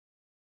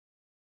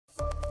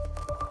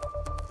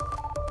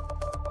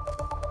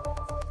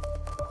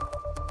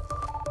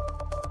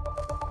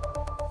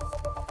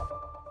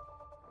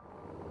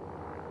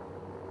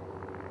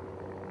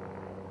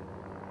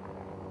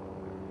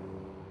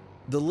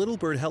The Little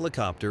Bird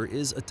helicopter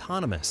is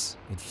autonomous.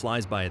 It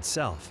flies by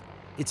itself.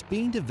 It's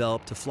being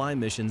developed to fly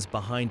missions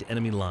behind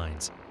enemy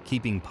lines,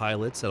 keeping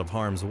pilots out of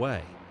harm's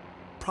way.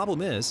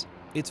 Problem is,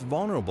 it's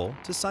vulnerable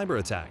to cyber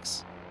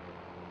attacks.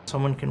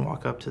 Someone can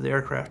walk up to the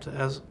aircraft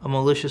as a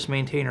malicious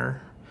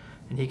maintainer,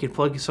 and he could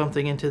plug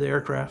something into the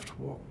aircraft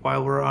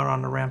while we're out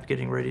on the ramp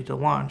getting ready to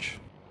launch.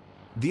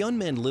 The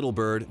unmanned Little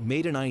Bird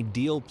made an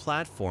ideal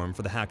platform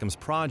for the HACMS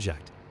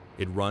project.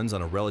 It runs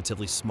on a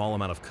relatively small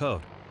amount of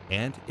code,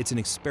 and it's an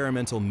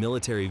experimental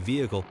military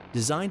vehicle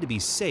designed to be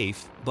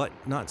safe, but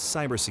not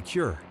cyber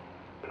secure.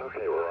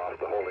 Okay, we're off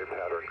the holding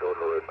pattern. Go to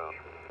road mount.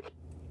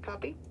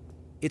 Copy.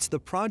 It's the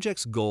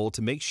project's goal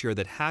to make sure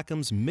that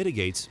HACMS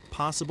mitigates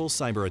possible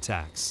cyber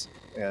attacks.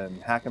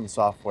 And HACMS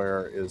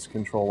software is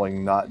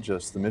controlling not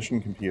just the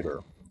mission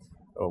computer,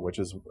 which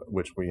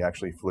we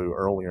actually flew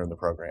earlier in the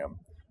program,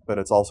 but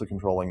it's also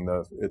controlling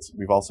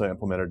we've also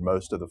implemented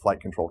most of the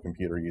flight control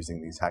computer using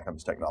these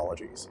HACMS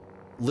technologies.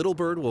 Little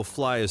Bird will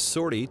fly a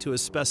sortie to a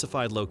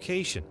specified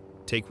location,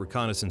 take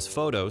reconnaissance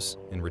photos,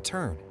 and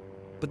return.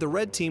 But the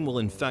red team will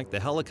infect the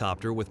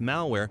helicopter with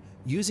malware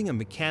using a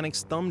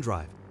mechanic's thumb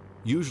drive,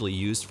 usually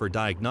used for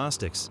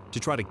diagnostics, to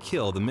try to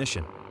kill the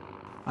mission.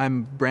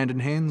 I'm Brandon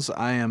Haynes.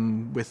 I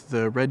am with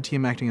the red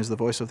team acting as the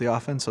voice of the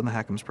offense on the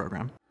HACMS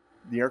program.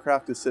 The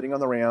aircraft is sitting on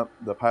the ramp,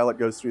 the pilot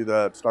goes through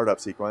the startup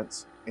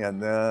sequence,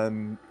 and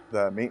then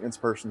the maintenance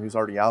person who's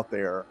already out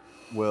there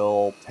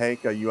will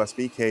take a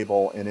USB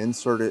cable and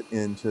insert it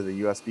into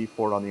the USB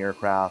port on the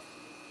aircraft.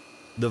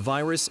 The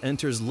virus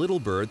enters Little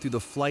Bird through the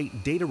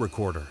flight data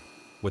recorder.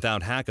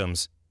 Without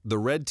HACMS, the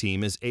red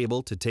team is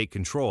able to take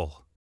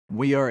control.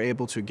 We are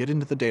able to get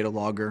into the data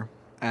logger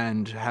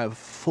and have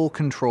full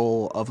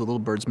control of the Little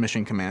Bird's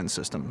mission command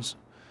systems.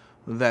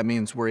 That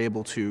means we're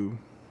able to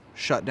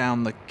shut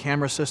down the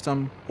camera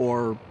system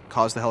or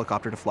cause the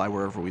helicopter to fly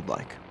wherever we'd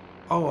like.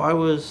 Oh, I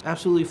was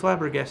absolutely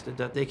flabbergasted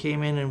that they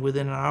came in and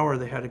within an hour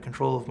they had a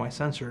control of my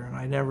sensor, and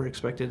I never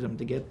expected them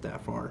to get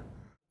that far.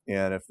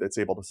 And if it's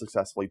able to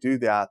successfully do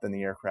that, then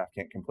the aircraft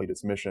can't complete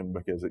its mission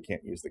because it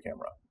can't use the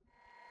camera.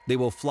 They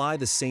will fly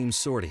the same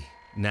sortie,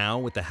 now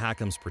with the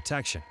HACMS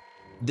protection.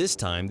 This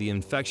time, the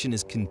infection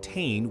is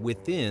contained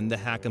within the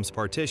HACMS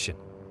partition.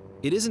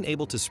 It isn't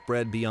able to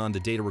spread beyond the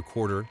data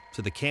recorder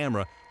to the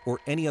camera or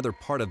any other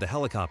part of the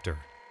helicopter.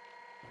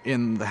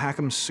 In the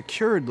HACMS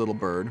secured Little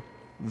Bird,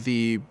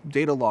 the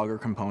data logger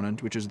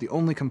component, which is the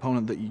only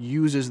component that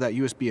uses that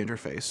USB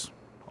interface,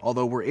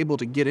 although we're able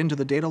to get into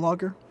the data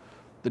logger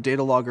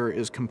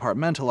is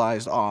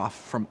compartmentalized off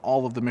from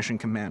all of the mission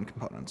command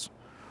components.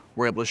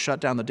 We're able to shut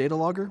down the data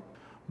logger,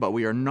 but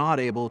we are not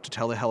able to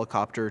tell the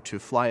helicopter to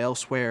fly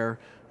elsewhere,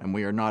 and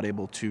we are not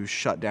able to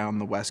shut down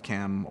the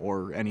WESCAM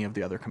or any of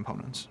the other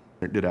components.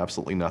 It did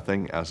absolutely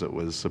nothing as it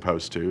was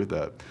supposed to.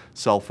 The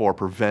Cell 4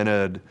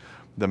 prevented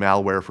the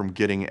malware from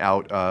getting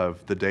out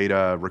of the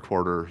data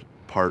recorder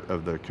part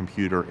of the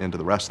computer into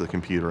the rest of the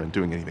computer and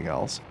doing anything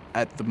else.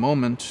 At the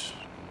moment,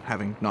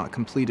 having not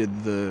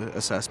completed the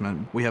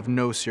assessment, we have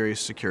no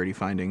serious security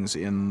findings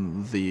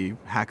in the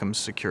HACMS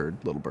secured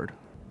Little Bird.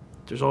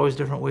 There's always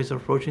different ways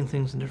of approaching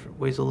things and different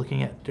ways of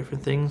looking at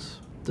different things.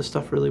 This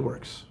stuff really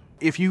works.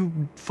 If you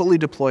fully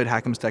deployed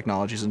HACMS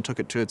technologies and took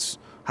it to its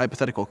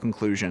hypothetical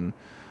conclusion,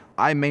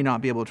 I may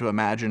not be able to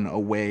imagine a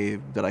way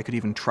that I could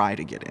even try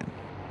to get in.